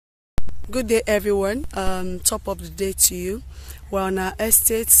Good day, everyone. Top of the day to you. We're on our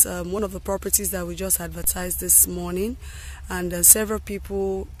estates, one of the properties that we just advertised this morning, and several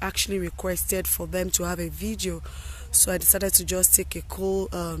people actually requested for them to have a video. So I decided to just take a cool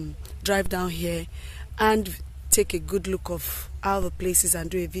drive down here and take a good look of how the place is and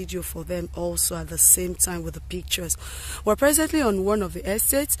do a video for them also at the same time with the pictures. We're presently on one of the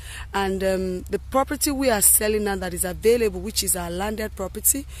estates, and the property we are selling now that is available, which is our landed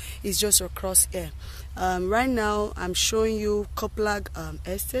property, is just across here. Right now I'm showing you Copelag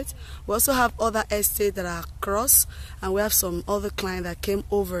estate. We also have other estates that are across, and we have some other clients that came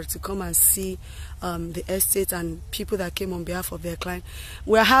over to come and see the estate, and people that came on behalf of their client.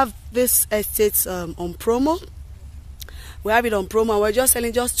 We have this estate on promo. We have it on promo. We're just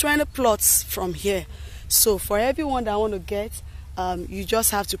selling just 20 plots from here. So for everyone that want to get, you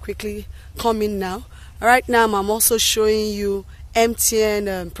just have to quickly come in now. Right now I'm also showing you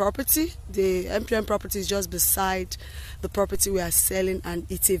MTN property. The MTN property is just beside the property we are selling, and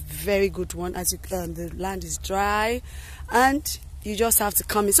it's a very good one. As you the land is dry, and you just have to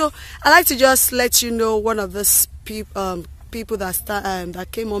come in. So I like to just let you know one of those people that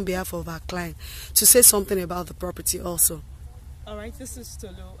came on behalf of our client to say something about the property also. All right, this is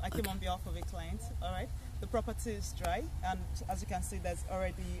Tolu. I came on behalf of a client. All right, the property is dry, and as you can see, there's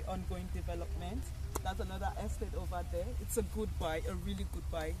already ongoing development. That's another estate over there. It's a good buy, a really good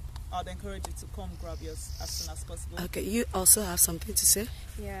buy. I'd encourage you to come grab yours as soon as possible. Okay, you also have something to say?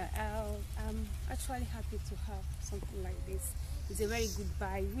 Yeah, I'm actually happy to have something like this. It's a very good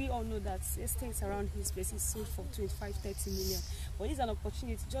buy. We all know that estates around his place is sold for 25-30 million. But it's an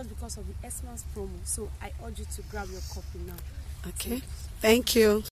opportunity just because of the Xmas promo. So I urge you to grab your copy now. Okay, thank you.